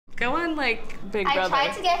Go on like Big Brother. I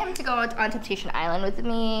tried to get him to go on Temptation Island with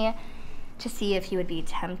me to see if he would be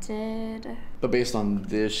tempted. But based on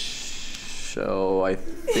this show, I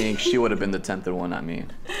think she would have been the tempted one, not me.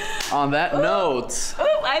 On that note.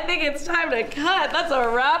 I think it's time to cut. That's a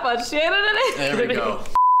wrap on Shannon and Anthony. There we go.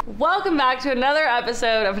 Welcome back to another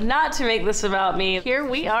episode of Not to Make This About Me. Here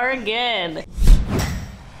we are again.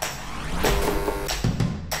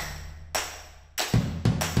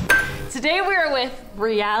 Today we are with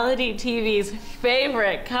reality TV's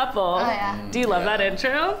favorite couple. Oh, yeah. Do you love that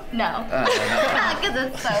intro? No. Because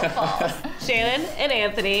it's so false. Shannon and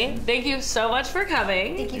Anthony, thank you so much for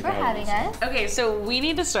coming. Thank you for having us. Okay, so we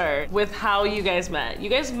need to start with how you guys met. You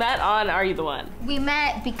guys met on Are You the One? We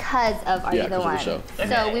met because of Are You the One. Show.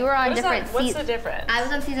 Okay. So we were on different seasons. What's the difference? I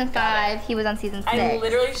was on season 5, he was on season 6. I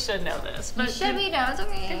literally should know this. But Should we know? It's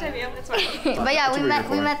okay. Continue, it's fine. But yeah,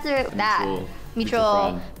 we met through that.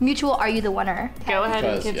 Mutual Are You the Oneer. Go ahead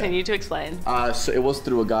and Because, continue to explain. So it was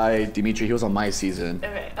through a guy, Dimitri. He was on my season.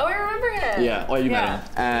 Okay. Oh, I remember him. Yeah. Oh, you met him.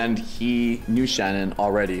 And he knew Shannon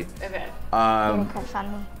already. Okay. Crush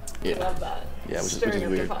on me. Yeah. I love that. Yeah, which Stirring is up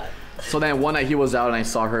the weird. pot. So then one night he was out and I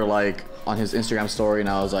saw her like on his Instagram story and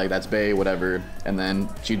I was like, that's bae, whatever. And then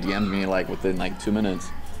she DM'd me like within like 2 minutes.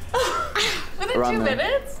 Within Around 2 there.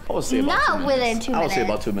 minutes? I would say about Not 2 minutes. within 2 minutes. I would say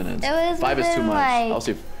about 2 minutes. It was 5 is too within, much.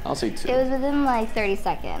 like- I'll say 2. It was within like 30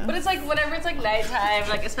 seconds. But it's like whenever it's like nighttime,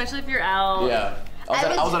 like especially if you're out. Yeah.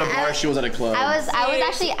 I was at a bar, she was at a club. I was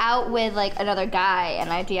actually out with like another guy and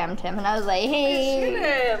I DM'd him and I was like, hey.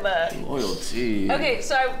 Shannon. Loyalty. Okay,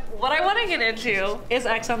 so what I want to get into is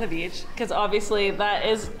X on the Beach, because obviously that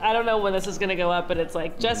is, I don't know when this is going to go up, but it's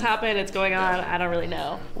like just happened, it's going on, I don't really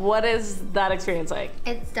know. What is that experience like?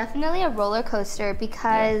 It's definitely a roller coaster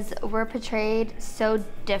because we're portrayed so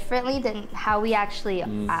differently than how we actually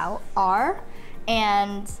are.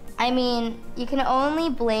 And I mean, you can only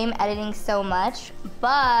blame editing so much,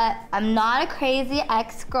 but I'm not a crazy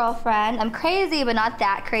ex-girlfriend. I'm crazy, but not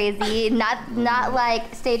that crazy. not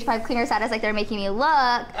like stage 5 cleaner status like they're making me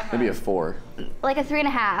look. Maybe a 4. Like a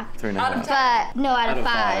 3.5. 3.5. Out of 10. But no, out of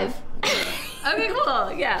 5. Okay,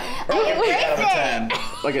 cool, yeah. I Out of embrace 10.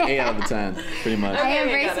 Like an 8 out of 10, pretty much. I Okay,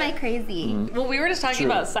 embrace got it. my crazy. Well, we were just talking True.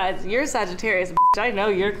 about sides. You're Sagittarius, I know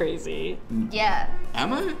you're crazy. Yeah.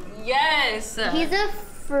 Am I? Yes. He's a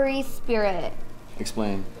free spirit.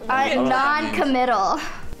 Explain. Non-committal.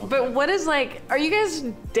 But what is like, are you guys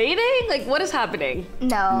dating? Like, what is happening?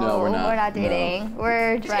 No, we're not. We're not dating.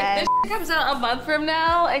 We're If friends. this comes out a month from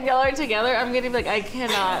now and y'all are together, I'm gonna be like, I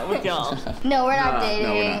cannot with y'all. No, we're not No, dating.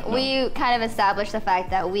 no, we're not, no. We kind of established the fact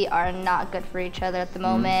that we are not good for each other at the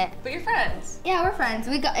moment. But you're friends. Yeah, we're friends.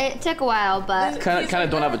 It took a while, but Kind of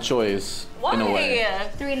don't have a choice Why? in a way.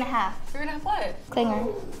 3.5. 3.5 what?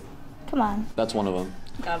 Clinger. Come on. That's one of them.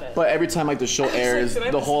 Got it. But every time like the show airs, should I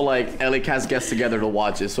the just- whole like LA cast gets together to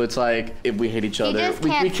watch it. So it's like if we hate each He other, just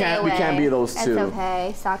we can't can't be those two. It's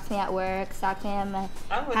okay. Stalks me at work. Stalks me at my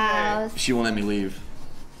I'm with house. She won't let me leave.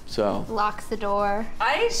 So Locks the door.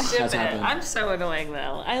 I ship That's it. happened. I'm so annoying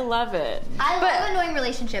though. I love it. I love annoying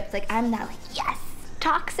relationships. Like, I'm not like, yes.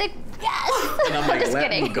 Toxic, yes. and I'm like, just let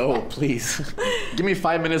kidding. me go, please. Give me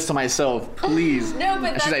 5 minutes to myself, please. No,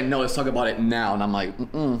 but and she's like, no, let's talk about it now. And I'm like,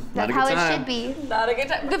 not That's a how good time. it should be. Not a good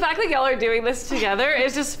time. The fact that y'all are doing this together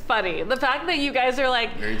is just funny. The fact that you guys are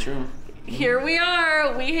like, Very true. here we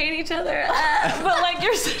are, we hate each other, but like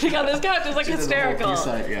you're sitting on this couch is like She did the whole hysterical.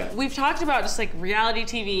 B-side, yeah. We've talked about just like reality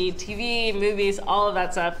TV, movies, all of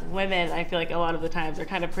that stuff. Women, I feel like a lot of the times are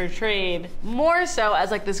kind of portrayed more so as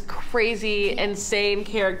like this crazy, insane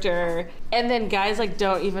character, and then guys like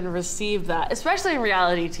don't even receive that, especially in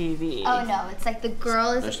reality TV. Oh no, it's like the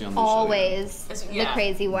girl is Especially on the show, always yeah. the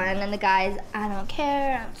crazy one, and the guys, I don't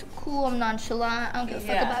care, I'm too cool, I'm nonchalant, I don't give a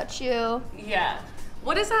fuck Yeah. about you. Yeah.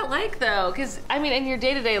 What is that like though? Because I mean, in your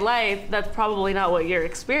day-to-day life, that's probably not what you're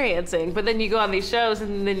experiencing. But then you go on these shows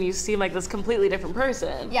and then you seem like this completely different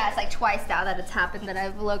person. Yeah, it's like twice now that it's happened that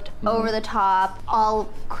I've looked over the top, all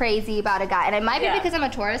crazy about a guy. And it might be Yeah. because I'm a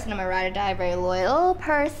Taurus and I'm a ride or die, very loyal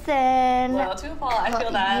person. Well, to a fault, I feel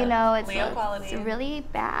that. You know, it's, Leo quality. it's really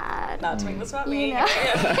bad. Not to make this about me. You know?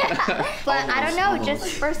 But I don't know, just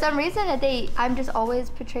for some reason I'm just always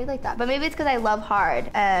portrayed like that. But maybe it's because I love hard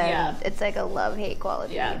and Yeah. it's like a love-hate quality.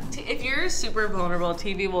 Yeah. If you're super vulnerable,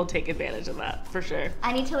 TV will take advantage of that for sure.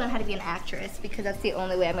 I need to learn how to be an actress because that's the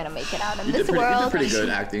only way I'm gonna make it out in You this did world. pretty good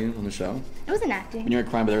acting on the show. It wasn't acting. When you were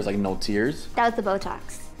crying, but there was like no tears. That was the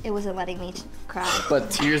Botox. It wasn't letting me cry. But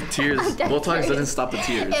tears, dead Botox serious. doesn't stop the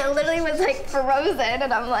tears. It literally was like frozen,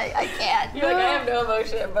 and I'm like, I can't. You're like, I have no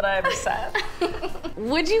emotion, but I'm sad.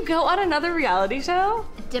 Would you go on another reality show?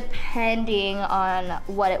 depending on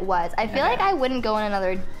what it was. I feel like I wouldn't go on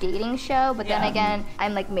another dating show, but then again,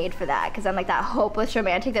 I'm like made for that because I'm like that hopeless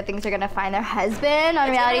romantic that thinks they're gonna find their husband on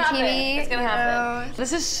reality TV. It's gonna happen.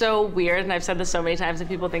 This is so weird, and I've said this so many times, and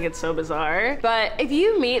people think it's so bizarre. But if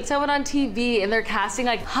you meet someone on TV and they're casting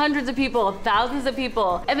like hundreds of people, thousands of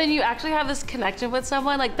people, and then you actually have this connection with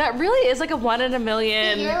someone, like that really is like a 1 in a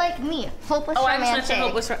million. You're like me, hopeless I'm romantic. such a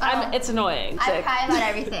hopeless. It's annoying. I cry about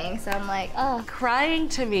everything, so I'm like, oh. Crying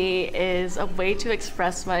to me is a way to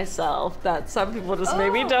express myself that some people just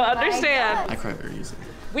maybe don't understand. I cry very easily.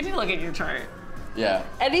 We need to look at your chart. Yeah.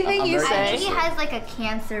 Anything you I say. think he has like a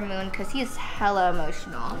Cancer moon because he's hella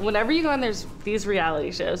emotional. Whenever you go on there's these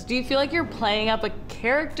reality shows, do you feel like you're playing up a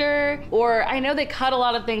character? Or I know they cut a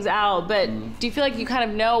lot of things out, but do you feel like you kind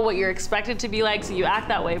of know what you're expected to be like, so you act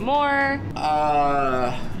that way more?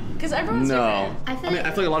 Because everyone's different. I feel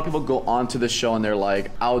like a lot of people go onto the show and they're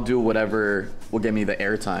like, I'll do whatever will get me the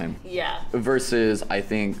airtime. Yeah. Versus, I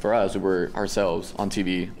think for us, we're ourselves on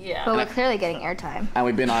TV. Yeah. But we're clearly getting airtime. And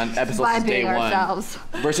we've been on episodes By since day being one. ourselves.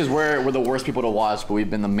 Versus we're the worst people to watch, but we've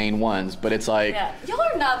been the main ones. But it's like, Yeah. Y'all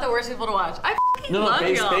are not the worst people to watch. I fucking love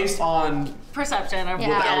y'all. based on Perception of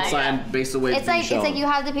the outside, based away It's like you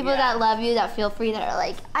have the people that love you, that feel for you, that are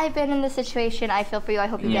like, I've been in this situation, I feel for you, I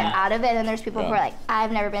hope you get out of it. And then there's people who are like,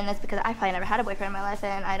 I've never been in this because I probably never had a boyfriend in my life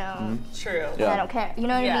and I don't True. I don't care. You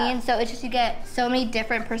know what I mean? So it's just you get so many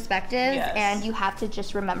different perspectives and you have to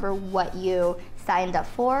just remember what you signed up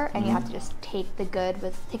for and you have to just take the bad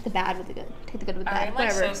with the good. Take the good with the bad. I'm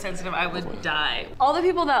like so sensitive, I would die. All the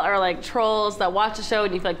people that are like trolls that watch the show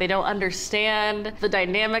and you feel like they don't understand the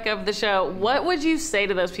dynamic of the show, what would you say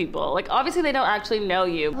to those people? Like obviously they don't actually know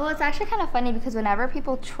you. Well, it's actually kind of funny because whenever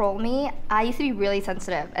people troll me, I used to be really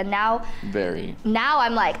sensitive and now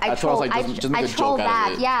I'm like, I troll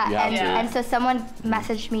back. And so someone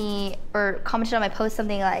messaged me or commented on my post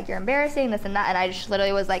something like, you're embarrassing, this and that, and I just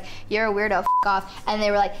literally was like, you're a weirdo, f off. And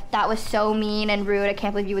they were like, that was so mean and rude, I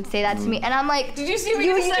can't believe you would say that to me. And I'm like, did you see what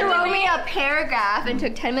you said wrote to me a paragraph and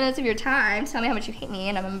took 10 minutes of your time to tell me how much you hate me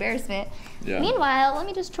and I'm embarrassment. Meanwhile, let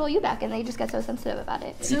me just troll you back, and they just get so sensitive about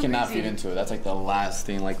it. You cannot feed into it. That's like the last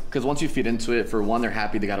thing, like, because once you feed into it, for one, they're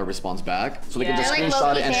happy they got a response back, so they can just like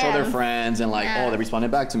screenshot it and show their friends, and like, oh, they responded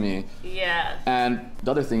back to me. Yeah. And the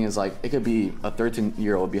other thing is like, it could be a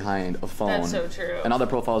 13-year-old behind a phone. That's so true. And all their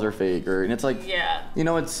profiles are fake, and it's like, you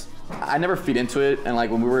know, I never feed into it, and like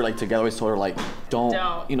when we were like together, I always told her like, don't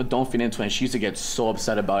feed into it. And she used to get so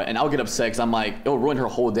upset about it, and I'll get upset because I'm like, it'll ruin her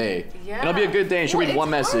whole day. Yeah. And it'll be a good day, and she'll read one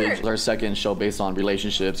message. It's our second show based on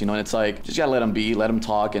relationships, you know, and it's like, just gotta let them be, let them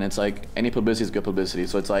talk, and it's like, any publicity is good publicity.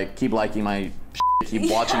 So it's like, keep liking my keep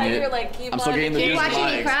watching it. Like, keep I'm still getting the views. Keep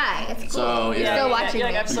watching me cry. It's cool. So You're still watching you're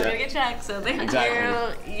me. like, I'm still gonna get checked, so thank you.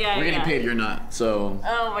 Yeah, we're getting paid, you're not. So.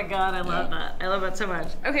 Oh my god, I love that. I love that so much.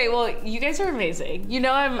 Okay, well, you guys are amazing. You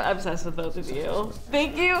know I'm obsessed with both of you.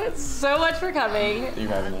 Thank you so much for coming. Thank you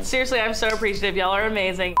for having us. Seriously, I'm so appreciative. Y'all are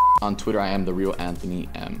amazing. On Twitter, I am the real Anthony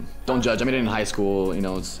M. Don't judge. I made it in high school. You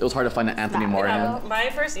know, it was hard to find an Anthony Moran.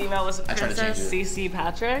 My first email was Princess CC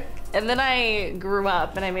Patrick, and then I grew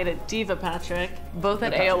up and I made it Diva Patrick, both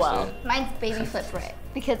at AOL. Mine's Baby Flip Brit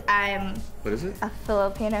because I'm what is it? A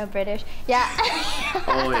Filipino British. Yeah.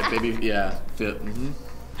 Oh yeah, baby. Yeah.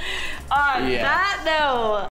 On that note.